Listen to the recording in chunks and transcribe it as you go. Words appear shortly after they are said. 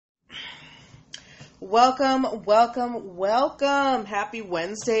Welcome, welcome, welcome. Happy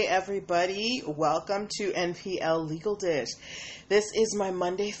Wednesday, everybody. Welcome to NPL Legal Dish. This is my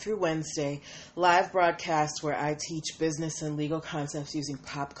Monday through Wednesday live broadcast where I teach business and legal concepts using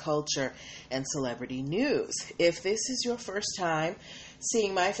pop culture and celebrity news. If this is your first time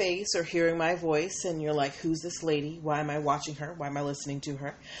seeing my face or hearing my voice and you're like, who's this lady? Why am I watching her? Why am I listening to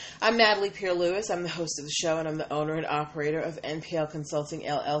her? I'm Natalie Pierre-Lewis. I'm the host of the show and I'm the owner and operator of NPL Consulting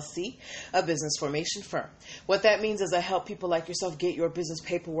LLC, a business formation firm. What that means is I help people like yourself get your business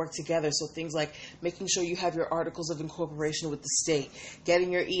paperwork together. So things like making sure you have your articles of incorporation with the state,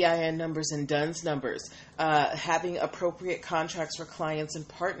 getting your EIN numbers and DUNS numbers, having appropriate contracts for clients and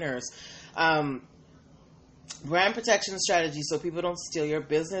partners, brand protection strategies so people don't steal your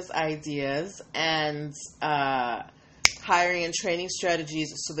business ideas, and hiring and training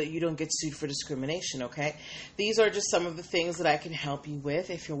strategies so that you don't get sued for discrimination, okay? These are just some of the things that I can help you with.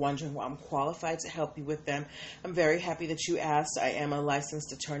 If you're wondering why I'm qualified to help you with them, I'm very happy that you asked. I am a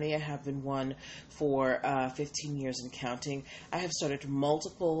licensed attorney. I have been one for 15 years and counting. I have started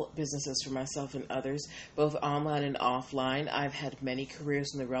multiple businesses for myself and others, both online and offline. I've had many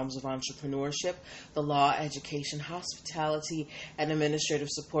careers in the realms of entrepreneurship, the law, education, hospitality, and administrative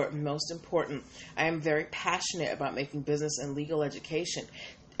support. And most important, I am very passionate about making business and legal education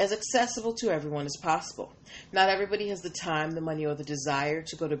as accessible to everyone as possible. Not everybody has the time, the money, or the desire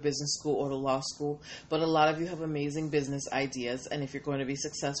to go to business school or to law school, but a lot of you have amazing business ideas, and if you're going to be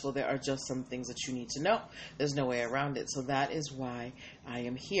successful, there are just some things that you need to know. There's no way around it, so that is why I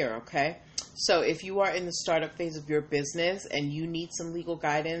am here, okay? So if you are in the startup phase of your business and you need some legal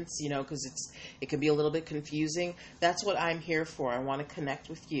guidance, because it can be a little bit confusing, that's what I'm here for. I want to connect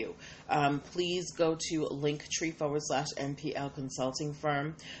with you. Please go to Linktree/NPL Consulting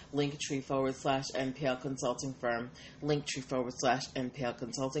Firm, Linktree/NPL Consulting Firm, Linktree/NPL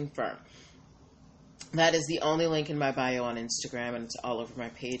Consulting Firm. That is the only link in my bio on Instagram, and it's all over my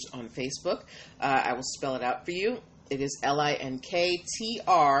page on Facebook. I will spell it out for you. It is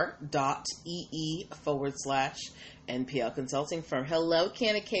linktr.ee/NPL Consulting Firm. Hello,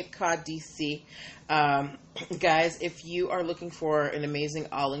 Canada, Cape Cod, DC. Guys, if you are looking for an amazing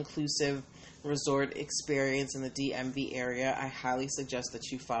all-inclusive resort experience in the DMV area, I highly suggest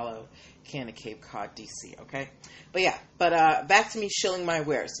that you follow Canada, Cape Cod, DC, okay? But back to me shilling my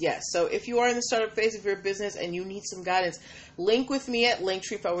wares. Yes, so if you are in the startup phase of your business and you need some guidance, link with me at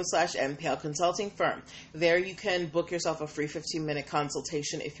Linktree/NPL Consulting Firm. There you can book yourself a free 15-minute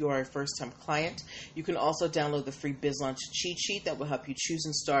consultation if you are a first-time client. You can also download the free Biz Launch cheat sheet that will help you choose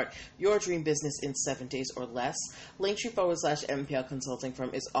and start your dream business in 7 days or less. Linktree/NPL Consulting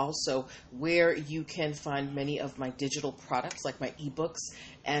Firm is also where you can find many of my digital products like my ebooks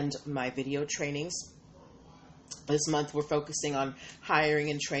and my video trainings. This month we're focusing on hiring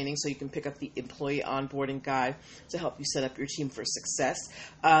and training, so you can pick up the employee onboarding guide to help you set up your team for success.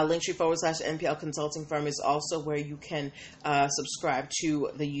 Linktree/NPL Consulting Firm is also where you can subscribe to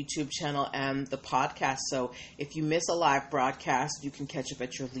the YouTube channel and the podcast. So if you miss a live broadcast, you can catch up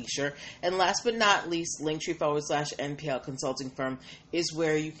at your leisure. And last but not least, Linktree/NPL Consulting Firm is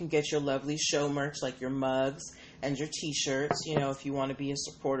where you can get your lovely show merch like your mugs and your t-shirts. If you want to be a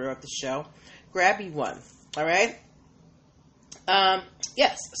supporter of the show, grab you one. All right.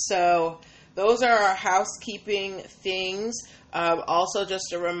 Yes. So those are our housekeeping things. Also,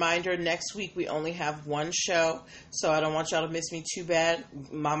 just a reminder, next week we only have one show, so I don't want y'all to miss me too bad.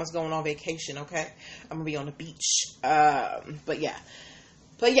 Mama's going on vacation, okay? I'm going to be on the beach. But yeah,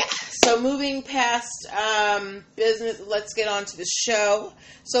 so moving past business, let's get on to the show.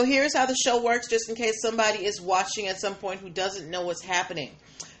 So here's how the show works, just in case somebody is watching at some point who doesn't know what's happening.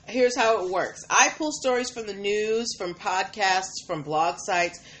 Here's how it works. I pull stories from the news, from podcasts, from blog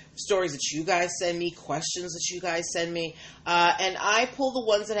sites, stories that you guys send me, questions that you guys send me, and I pull the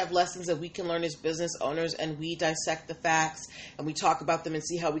ones that have lessons that we can learn as business owners, and we dissect the facts, and we talk about them and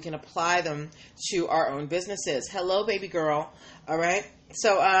see how we can apply them to our own businesses. Hello, baby girl. All right?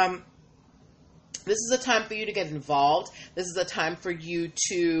 So, this is a time for you to get involved. This is a time for you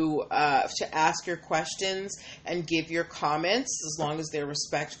to ask your questions and give your comments, as long as they're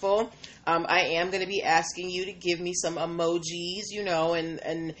respectful. I am going to be asking you to give me some emojis,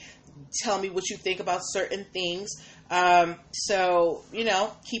 and tell me what you think about certain things. So,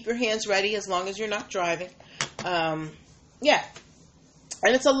 keep your hands ready as long as you're not driving. Yeah.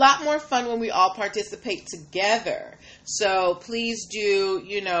 And it's a lot more fun when we all participate together. So please do,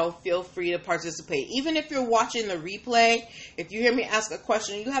 feel free to participate. Even if you're watching the replay, if you hear me ask a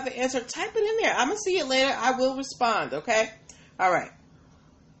question and you have an answer, type it in there. I'm going to see it later. I will respond, okay? All right.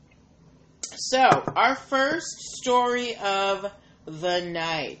 So, our first story of the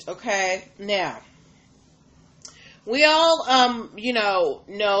night. Okay, now, We all,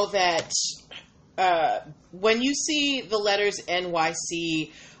 know that when you see the letters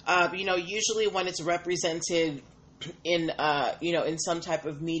NYC, usually when it's represented in, in some type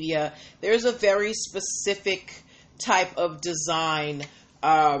of media, there's a very specific type of design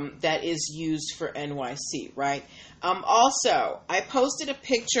that is used for NYC, right? Also, I posted a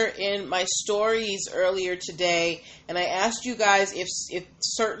picture in my stories earlier today, and I asked you guys if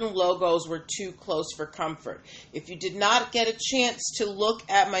certain logos were too close for comfort. If you did not get a chance to look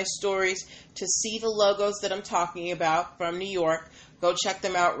at my stories to see the logos that I'm talking about from New York, go check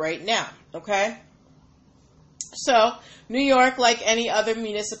them out right now, okay? So, New York, like any other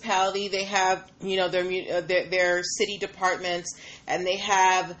municipality, they have, their city departments, and they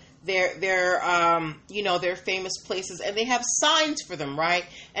have their famous places, and they have signs for them, right?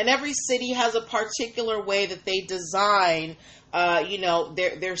 And every city has a particular way that they design,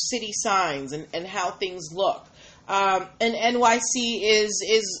 their city signs and how things look. And NYC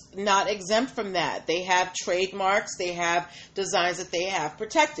is not exempt from that. They have trademarks, they have designs that they have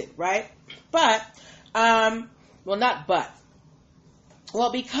protected, right? But,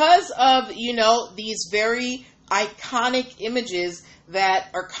 because of, these very iconic images that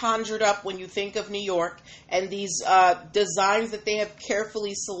are conjured up when you think of New York, and these designs that they have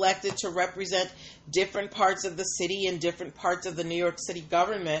carefully selected to represent different parts of the city and different parts of the New York City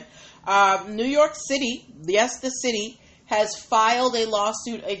government, New York City, yes, the city, has filed a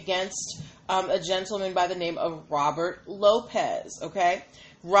lawsuit against a gentleman by the name of Robert Lopez, okay?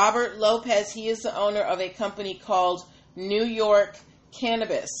 Robert Lopez, he is the owner of a company called New York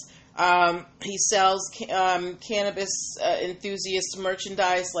Cannabis. He sells cannabis enthusiast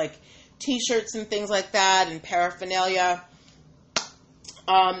merchandise like T-shirts and things like that, and paraphernalia.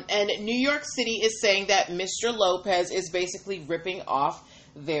 And New York City is saying that Mr. Lopez is basically ripping off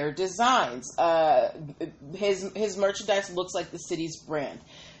their designs. His merchandise looks like the city's brand.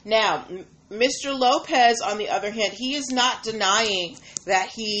 Now, Mr. Lopez, on the other hand, he is not denying that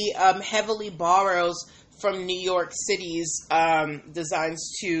he heavily borrows from New York City's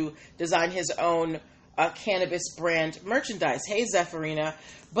designs to design his own cannabis brand merchandise. Hey, Zephyrina.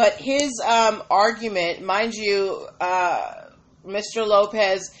 But his argument, mind you, Mr.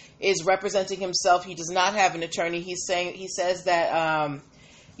 Lopez is representing himself. He does not have an attorney. He says that,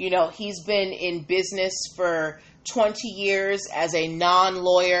 he's been in business for 20 years as a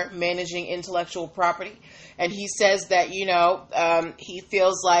non-lawyer managing intellectual property. And he says that, he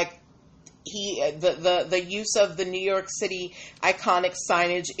feels like the use of the New York City iconic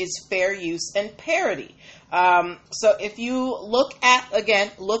signage is fair use and parody. So if you look at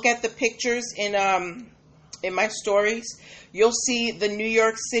the pictures in my stories, you'll see the New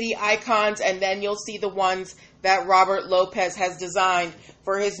York City icons, and then you'll see the ones that Robert Lopez has designed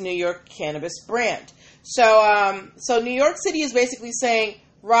for his New York cannabis brand. So New York City is basically saying,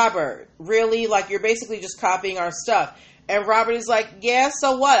 Robert, really? Like, you're basically just copying our stuff. And Robert is like, yeah,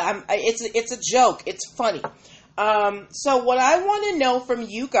 so what? It's a joke. It's funny. So what I want to know from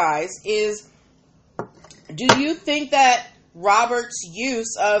you guys is, do you think that Robert's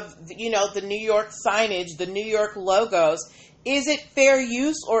use of, the New York signage, the New York logos, is it fair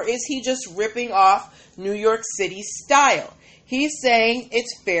use, or is he just ripping off New York City style? He's saying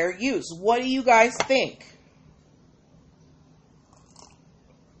it's fair use. What do you guys think?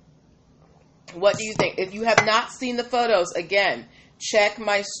 What do you think? If you have not seen the photos, again, check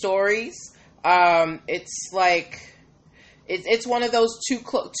my stories. It's like, it's one of those too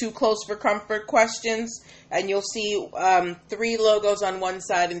close for comfort questions, and you'll see 3 logos on one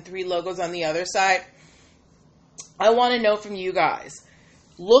side and 3 logos on the other side. I want to know from you guys,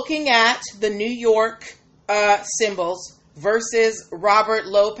 looking at the New York symbols versus Robert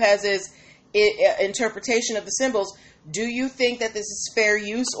Lopez's interpretation of the symbols, do you think that this is fair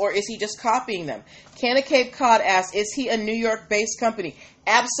use, or is he just copying them? Canna Cape Cod asks, is he a New York-based company?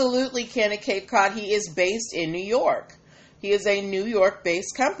 Absolutely, Canna Cape Cod. He is based in New York. He is a New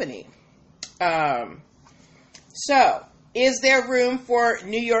York-based company. So, is there room for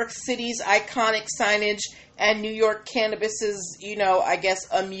New York City's iconic signage and New York Cannabis's,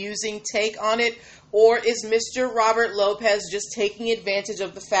 amusing take on it? Or is Mr. Robert Lopez just taking advantage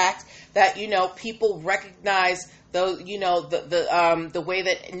of the fact that, people recognize the way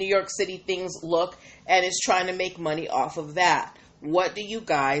that New York City things look, and is trying to make money off of that? What do you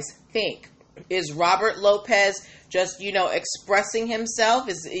guys think? Is Robert Lopez just, expressing himself?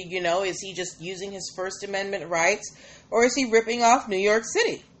 Is he just using his First Amendment rights, or is he ripping off New York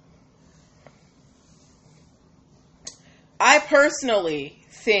City? I personally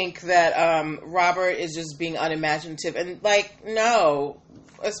think that Robert is just being unimaginative, and no,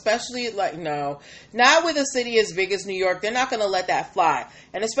 especially like, no, not with a city as big as New York. They're not going to let that fly.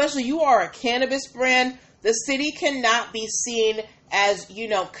 And especially you are a cannabis brand. The city cannot be seen as,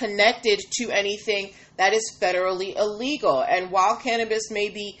 connected to anything that is federally illegal. And while cannabis may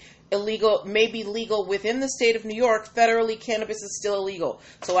be legal within the state of New York, federally cannabis is still illegal.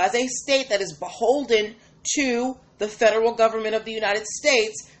 So as a state that is beholden to the federal government of the United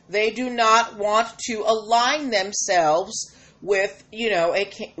States, they do not want to align themselves with,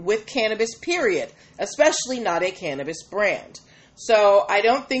 with cannabis, period, especially not a cannabis brand. So I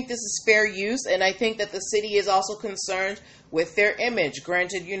don't think this is fair use, and I think that the city is also concerned with their image.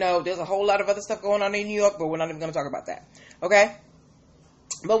 Granted, there's a whole lot of other stuff going on in New York, but we're not even going to talk about that. Okay?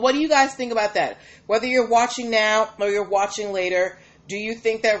 But what do you guys think about that? Whether you're watching now or you're watching later, do you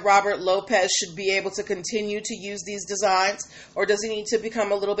think that Robert Lopez should be able to continue to use these designs, or does he need to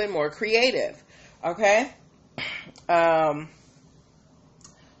become a little bit more creative? Okay?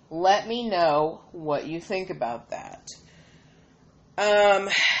 Let me know what you think about that. How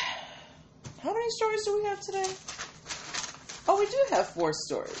many stories do we have today? Oh, we do have 4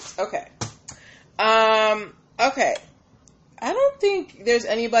 stories. Okay. Okay. I don't think there's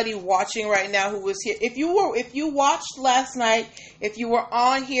anybody watching right now who was here. If you watched last night, if you were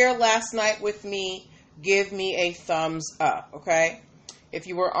on here last night with me, give me a thumbs up, okay? If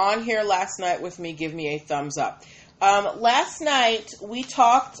you were on here last night with me, give me a thumbs up. Last night, we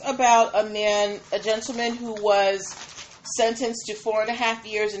talked about a gentleman who was sentenced to 4.5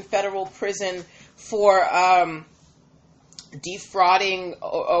 years in federal prison for defrauding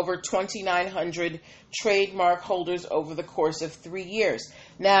over 2,900 trademark holders over the course of 3 years.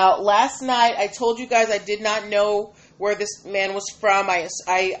 Now, last night, I told you guys I did not know where this man was from. I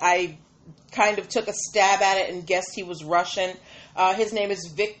kind of took a stab at it and guessed he was Russian. His name is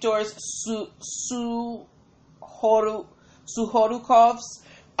Viktor Sukhorukov.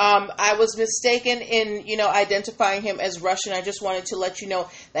 I was mistaken in, identifying him as Russian. I just wanted to let you know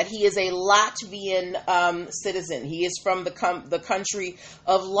that he is a Latvian citizen. He is from the country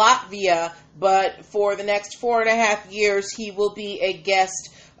of Latvia, but for the next 4.5 years, he will be a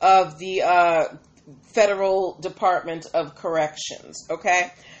guest of the Federal Department of Corrections.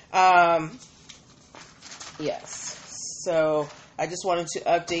 Okay? Yes. So I just wanted to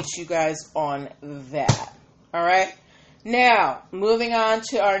update you guys on that. All right? Now, moving on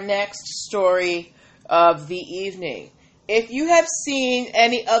to our next story of the evening. If you have seen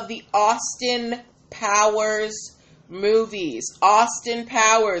any of the Austin Powers movies, Austin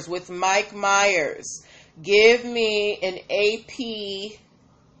Powers with Mike Myers, give me an AP.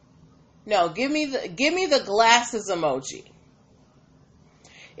 No, give me the glasses emoji.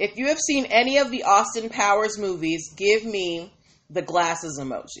 If you have seen any of the Austin Powers movies, give me the glasses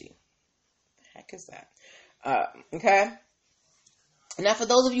emoji. The heck is that? Okay. Now, for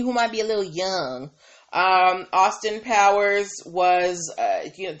those of you who might be a little young, Austin Powers was,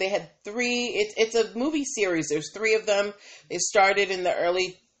 they had 3. It's a movie series. There's 3 of them. They started in the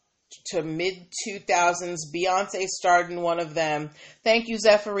early to mid 2000s. Beyonce starred in one of them. Thank you,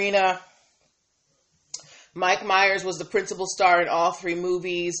 Zephyrina. Mike Myers was the principal star in all 3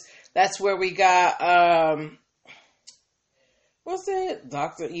 movies. That's where we got, what's it?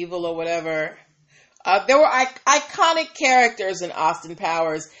 Dr. Evil or whatever. There were iconic characters in Austin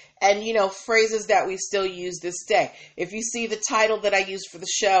Powers and, phrases that we still use this day. If you see the title that I used for the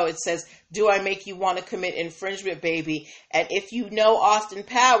show, it says, "Do I make you want to commit infringement, baby?" And if you know Austin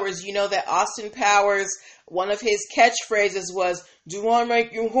Powers, you know that Austin Powers, one of his catchphrases was, "Do I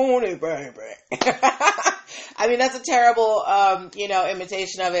make you horny, baby?" I mean, that's a terrible,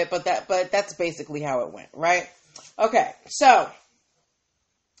 imitation of it, but that's basically how it went, right? Okay, so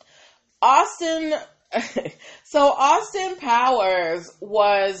Austin Powers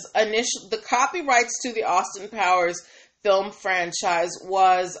was the copyrights to the Austin Powers film franchise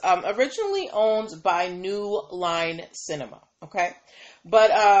was originally owned by New Line Cinema, okay?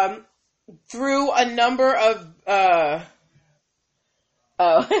 But through a number of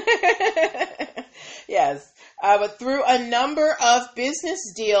yes. But through a number of business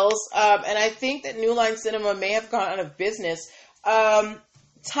deals, and I think that New Line Cinema may have gone out of business,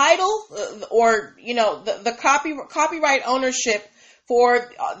 title or the copyright ownership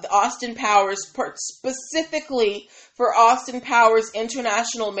for the Austin Powers, specifically for Austin Powers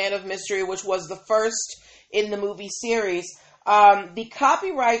International Man of Mystery, which was the first in the movie series, the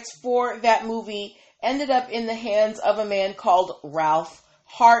copyrights for that movie ended up in the hands of a man called Ralph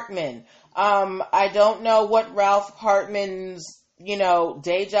Hartman. I don't know what Ralph Hartman's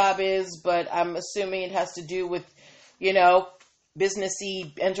day job is, but I'm assuming it has to do with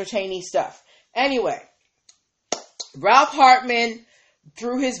businessy, entertaining stuff. Anyway, Ralph Hartman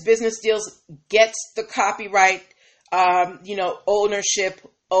through his business deals, gets the copyright, ownership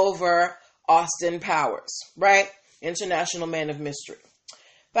over Austin Powers, right? International Man of Mystery.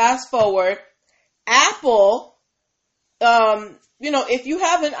 Fast forward, Apple, if you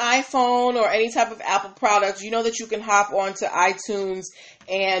have an iPhone or any type of Apple product, you know that you can hop onto iTunes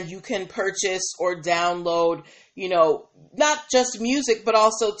and you can purchase or download, not just music, but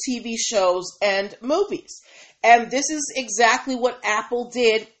also TV shows and movies. And this is exactly what Apple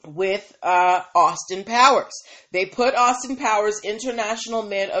did with Austin Powers. They put Austin Powers, International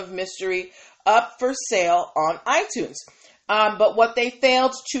Man of Mystery, up for sale on iTunes. But what they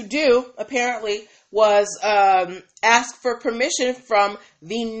failed to do, apparently, was ask for permission from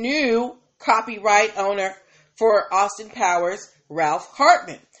the new copyright owner for Austin Powers, Ralph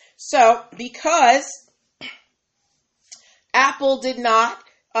Hartman. So, because Apple did not,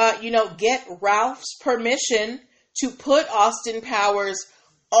 get Ralph's permission to put Austin Powers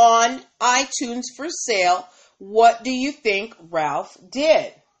on iTunes for sale, what do you think Ralph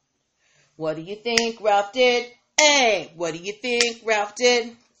did? What do you think Ralph did? Hey, what do you think Ralph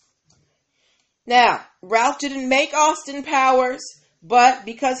did? Now, Ralph didn't make Austin Powers, but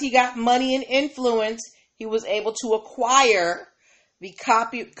because he got money and influence, he was able to acquire the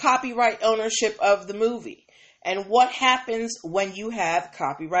copyright ownership of the movie. And what happens when you have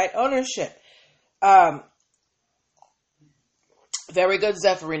copyright ownership? Very good,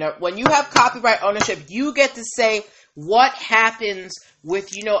 Zephyrina. When you have copyright ownership, you get to say what happens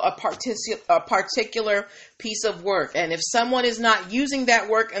with, a particular piece of work. And if someone is not using that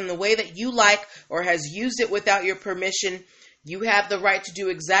work in the way that you like or has used it without your permission, you have the right to do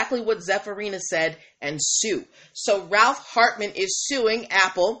exactly what Zephyrina said and sue. So Ralph Hartman is suing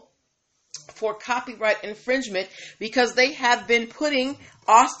Apple for copyright infringement because they have been putting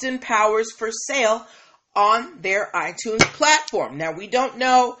Austin Powers for sale on their iTunes platform. Now, we don't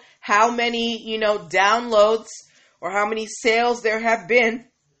know how many, downloads or how many sales there have been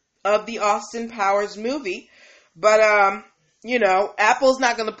of the Austin Powers movie, but, Apple's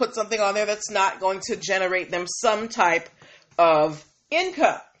not going to put something on there that's not going to generate them some type of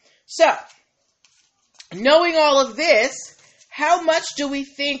income. So, knowing all of this, how much do we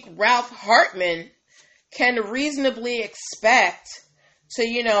think Ralph Hartman can reasonably expect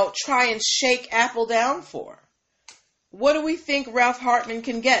to, try and shake Apple down for? What do we think Ralph Hartman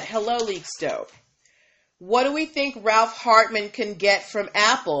can get? Hello, Leak Stove. What do we think Ralph Hartman can get from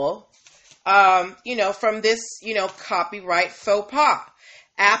Apple, from this, copyright faux pas?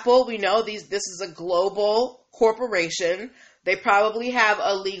 Apple, we know this is a global corporation. They probably have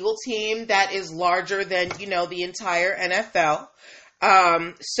a legal team that is larger than, the entire NFL.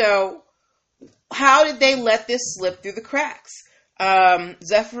 So how did they let this slip through the cracks?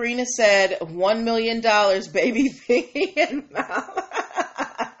 Zephyrina said $1 million, baby.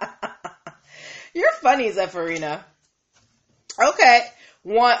 You're funny, Zephyrina. Okay.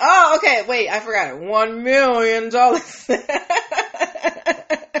 Okay, wait, I forgot it. $1 million.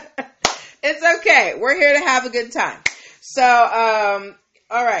 It's okay. We're here to have a good time. So,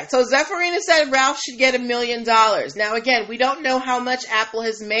 all right. So Zephyrina said Ralph should get $1 million. Now, again, we don't know how much Apple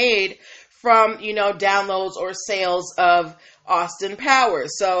has made from, downloads or sales of Austin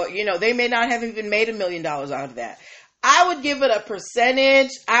Powers. So, they may not have even made $1 million out of that. I would give it a percentage.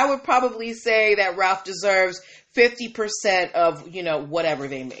 I would probably say that Ralph deserves 50% of, whatever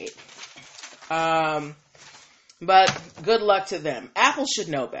they made. But good luck to them. Apple should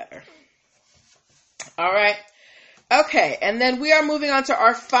know better. All right. Okay, and then we are moving on to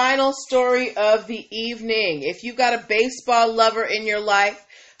our final story of the evening. If you've got a baseball lover in your life,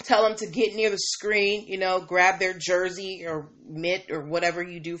 tell them to get near the screen, grab their jersey or mitt or whatever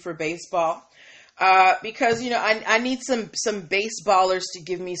you do for baseball. Because, I need some baseballers to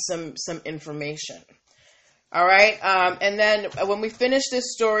give me some information. All right. And then when we finish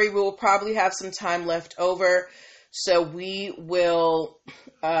this story, we will probably have some time left over. So we will,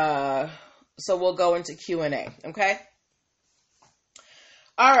 so we'll go into Q&A. Okay.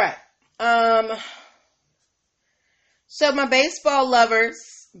 All right. So my baseball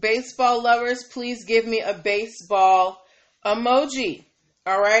lovers, please give me a baseball emoji.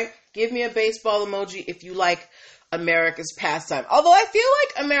 All right. Give me a baseball emoji if you like America's pastime. Although I feel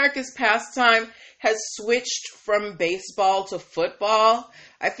like America's pastime has switched from baseball to football.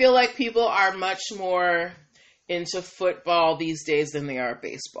 I feel like people are much more into football these days than they are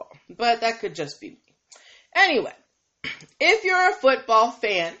baseball. But that could just be me. Anyway, if you're a football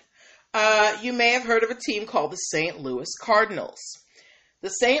fan, you may have heard of a team called the St. Louis Cardinals. The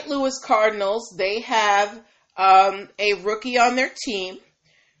St. Louis Cardinals, they have a rookie on their team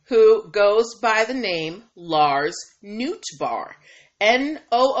who goes by the name Lars Nootbaar.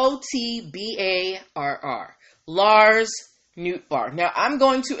 Nootbarr. Lars Nootbaar. Now, I'm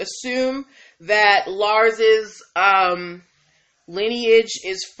going to assume that Lars's lineage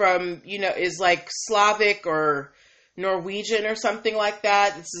is from, is like Slavic or Norwegian or something like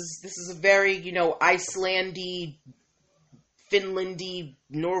that. This is a very, Icelandy, Finlandy,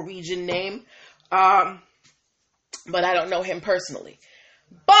 Norwegian name. But I don't know him personally.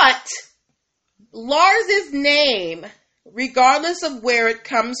 But Lars's name, regardless of where it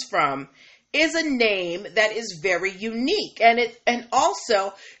comes from, is a name that is very unique. And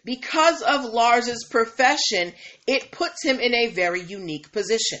also, because of Lars's profession, it puts him in a very unique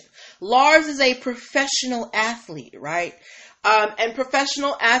position. Lars is a professional athlete, right? And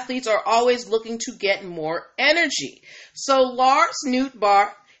professional athletes are always looking to get more energy. So Lars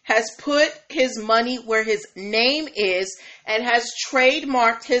Nootbaar has put his money where his name is and has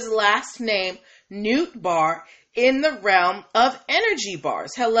trademarked his last name, Nootbaar, in the realm of energy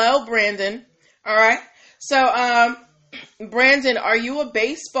bars. Hello, Brandon. All right. So, Brandon, are you a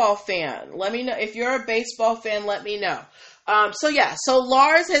baseball fan? Let me know. If you're a baseball fan, let me know. So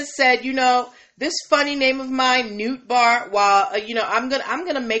Lars has said, this funny name of mine, Nootbaar, while, I'm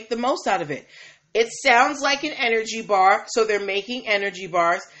going to make the most out of it. It sounds like an energy bar, so they're making energy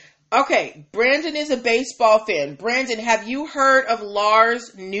bars. Okay, Brandon is a baseball fan. Brandon, have you heard of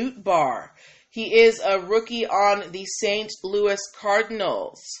Lars Nootbaar? He is a rookie on the St. Louis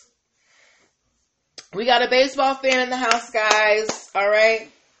Cardinals. We got a baseball fan in the house, guys. All right.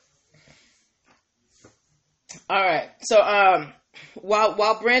 So,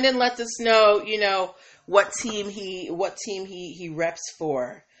 while Brandon lets us know, what team he reps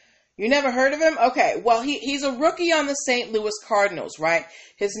for. You never heard of him? Okay. Well, he's a rookie on the St. Louis Cardinals, right?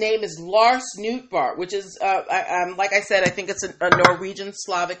 His name is Lars Nootbaar, which is, like I said, I think it's a Norwegian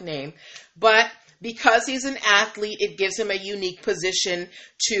Slavic name, but because he's an athlete, it gives him a unique position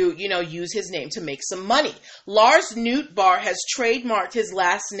to, use his name to make some money. Lars Nootbaar has trademarked his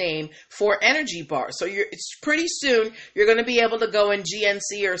last name for energy bars. So it's pretty soon you're going to be able to go in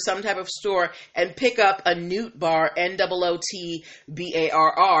GNC or some type of store and pick up a Nootbaar, Nootbarr,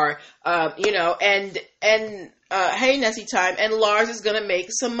 hey, Nessie Time, and Lars is going to make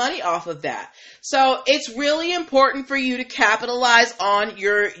some money off of that. So it's really important for you to capitalize on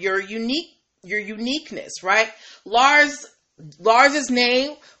your uniqueness, right? Lars's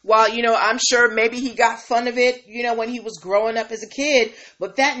name, while, I'm sure maybe he got fun of it, when he was growing up as a kid,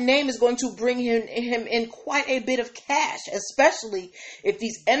 but that name is going to bring him in quite a bit of cash, especially if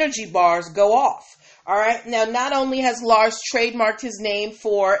these energy bars go off. All right. Now, not only has Lars trademarked his name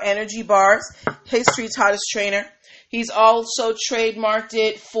for energy bars, hey, Street's hottest trainer, he's also trademarked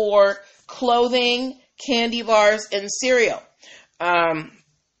it for clothing, candy bars, and cereal.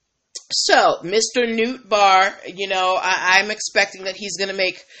 So, Mr. Nootbaar, I'm expecting that he's going to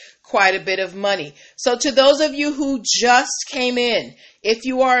make quite a bit of money. So, to those of you who just came in, if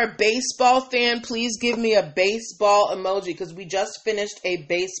you are a baseball fan, please give me a baseball emoji because we just finished a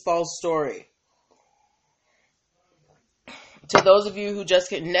baseball story. To those of you who just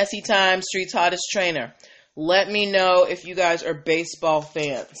get Nessie Time, Street's hottest trainer, let me know if you guys are baseball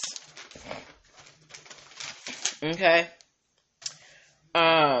fans. Okay.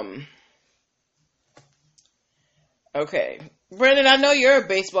 Okay. Brendan, I know you're a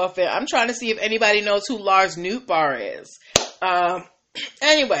baseball fan. I'm trying to see if anybody knows who Lars Nootbaar is.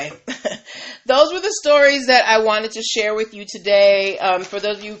 Anyway, those were the stories that I wanted to share with you today. For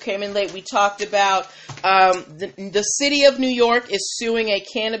those of you who came in late, we talked about the city of New York is suing a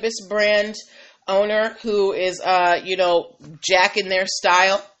cannabis brand owner who is, jacking their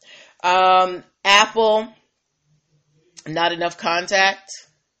style. Apple, not enough contact.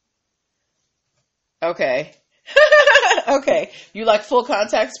 Okay. Okay. You like full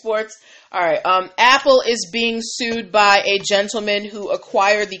contact sports? All right. Apple is being sued by a gentleman who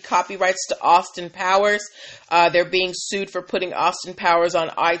acquired the copyrights to Austin Powers. They're being sued for putting Austin Powers on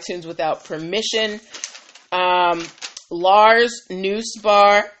iTunes without permission. Lars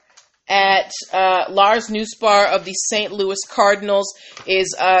Nootbaar of the St. Louis Cardinals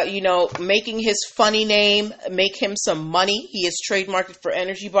is, making his funny name make him some money. He is trademarked it for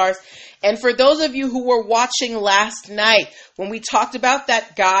energy bars. And for those of you who were watching last night, when we talked about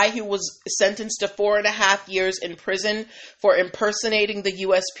that guy who was sentenced to 4.5 years in prison for impersonating the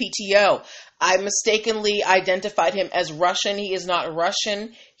USPTO, I mistakenly identified him as Russian. He is not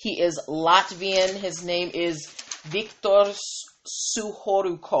Russian. He is Latvian. His name is Viktor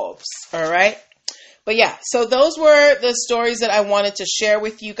Suhorukovs. All right. But yeah, so those were the stories that I wanted to share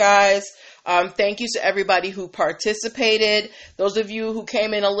with you guys. Thank you to everybody who participated. Those of you who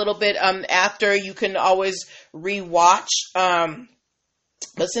came in a little bit after, you can always rewatch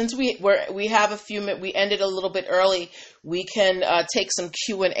But since we have a few minutes, we ended a little bit early. We can take some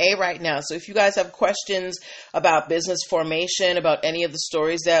Q&A right now. So if you guys have questions about business formation, about any of the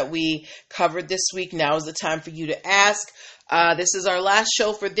stories that we covered this week, now is the time for you to ask. This is our last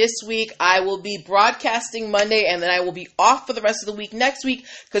show for this week. I will be broadcasting Monday, and then I will be off for the rest of the week next week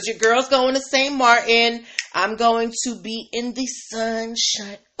because your girl's going to St. Martin. I'm going to be in the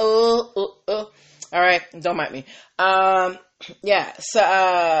sunshine. All right, don't mind me. So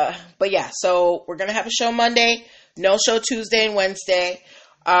we're going to have a show Monday, no show Tuesday and Wednesday.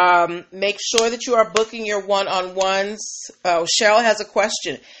 Make sure that you are booking your one-on-ones. Oh, Cheryl has a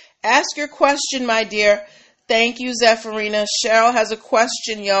question. Ask your question, my dear. Thank you, Zephyrina. Cheryl has a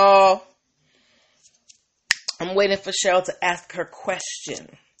question, y'all. I'm waiting for Cheryl to ask her question.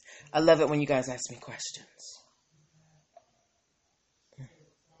 I love it when you guys ask me questions.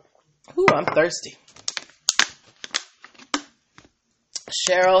 Ooh, I'm thirsty.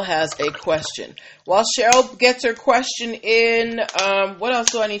 Cheryl has a question. While Cheryl gets her question in, what else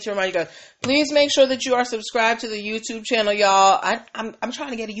do I need to remind you guys? Please make sure that you are subscribed to the YouTube channel, y'all. I'm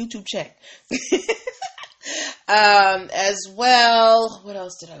trying to get a YouTube check. As well, what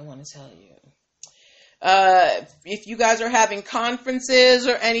else did I want to tell you? If you guys are having conferences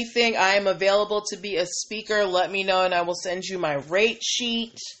or anything, I am available to be a speaker. Let me know and I will send you my rate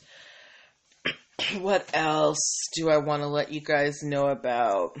sheet. What else do I want to let you guys know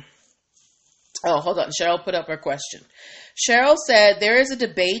about? Oh, hold on. Cheryl put up her question. Cheryl said, there is a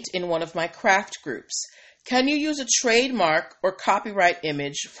debate in one of my craft groups. Can you use a trademark or copyright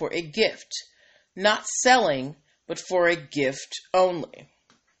image for a gift? Not selling, but for a gift only.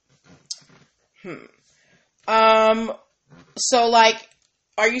 So like,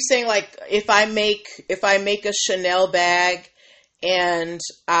 are you saying like, if I make a Chanel bag and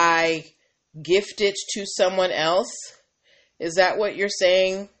I gift it to someone else? Is that what you're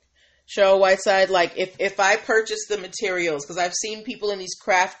saying, Cheryl Whiteside? Like if I purchase the materials, because I've seen people in these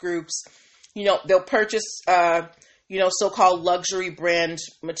craft groups, they'll purchase, so-called luxury brand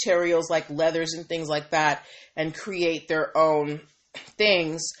materials like leathers and things like that and create their own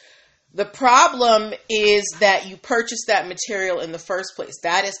things. The problem is that you purchase that material in the first place.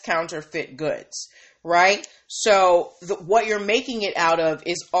 That is counterfeit goods, right? So what you're making it out of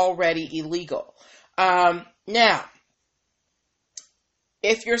is already illegal. Now,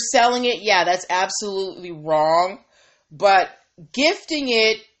 if you're selling it, yeah, that's absolutely wrong. But gifting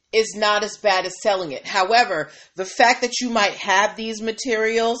it is not as bad as selling it. However, the fact that you might have these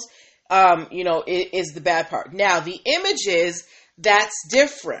materials, is the bad part. Now, the images, that's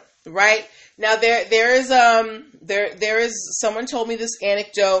different, right? Now there is someone told me this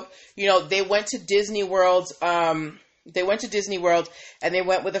anecdote. They went to Disney World. They went to Disney World and they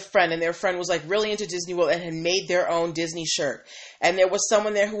went with a friend, and their friend was like really into Disney World and had made their own Disney shirt. And there was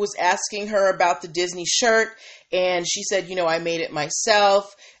someone there who was asking her about the Disney shirt, and she said, I made it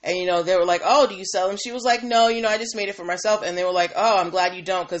myself. And they were like, oh, do you sell them? She was like, no, I just made it for myself. And they were like, oh, I'm glad you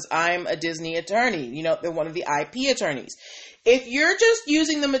don't, because I'm a Disney attorney. They're one of the IP attorneys. If you're just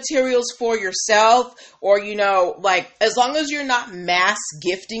using the materials for yourself, or, as long as you're not mass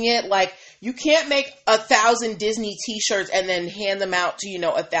gifting it, like you can't make 1,000 Disney t-shirts and then hand them out to,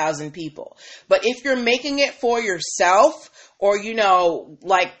 1,000 people. But if you're making it for yourself, or,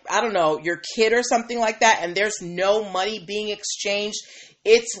 I don't know, your kid or something like that, and there's no money being exchanged,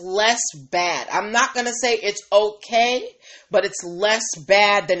 it's less bad. I'm not going to say it's okay, but it's less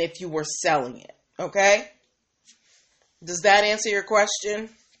bad than if you were selling it. Okay? Does that answer your question?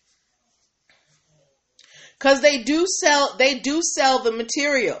 Because they do sell the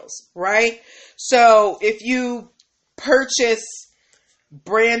materials, right? So if you purchase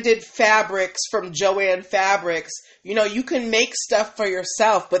branded fabrics from Joann Fabrics, you can make stuff for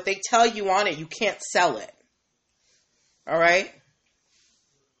yourself, but they tell you on it you can't sell it. All right?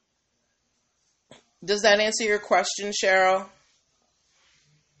 Does that answer your question, Cheryl?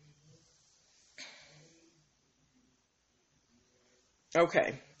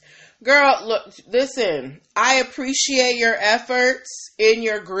 Okay. Girl, look, listen, I appreciate your efforts in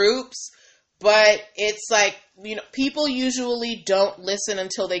your groups, but it's like, people usually don't listen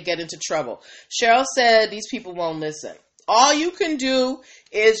until they get into trouble. Cheryl said these people won't listen. All you can do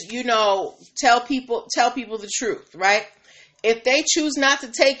is, tell people the truth, right? If they choose not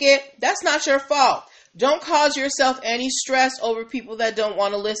to take it, that's not your fault. Don't cause yourself any stress over people that don't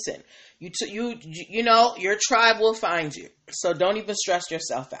want to listen. Your tribe will find you. So don't even stress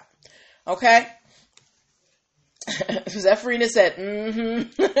yourself out. Okay? Zephyrina said,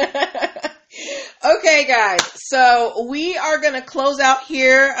 Okay, guys. So we are going to close out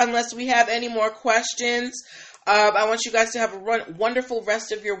here unless we have any more questions. I want you guys to have a wonderful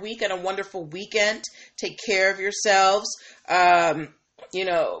rest of your week and a wonderful weekend. Take care of yourselves. Wash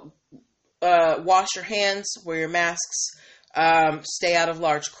your hands, wear your masks, stay out of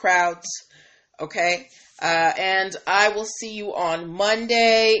large crowds. Okay. And I will see you on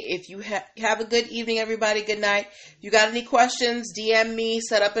Monday. If you have a good evening, everybody. Good night. If you got any questions, DM me,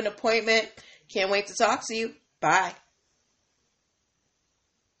 set up an appointment. Can't wait to talk to you. Bye.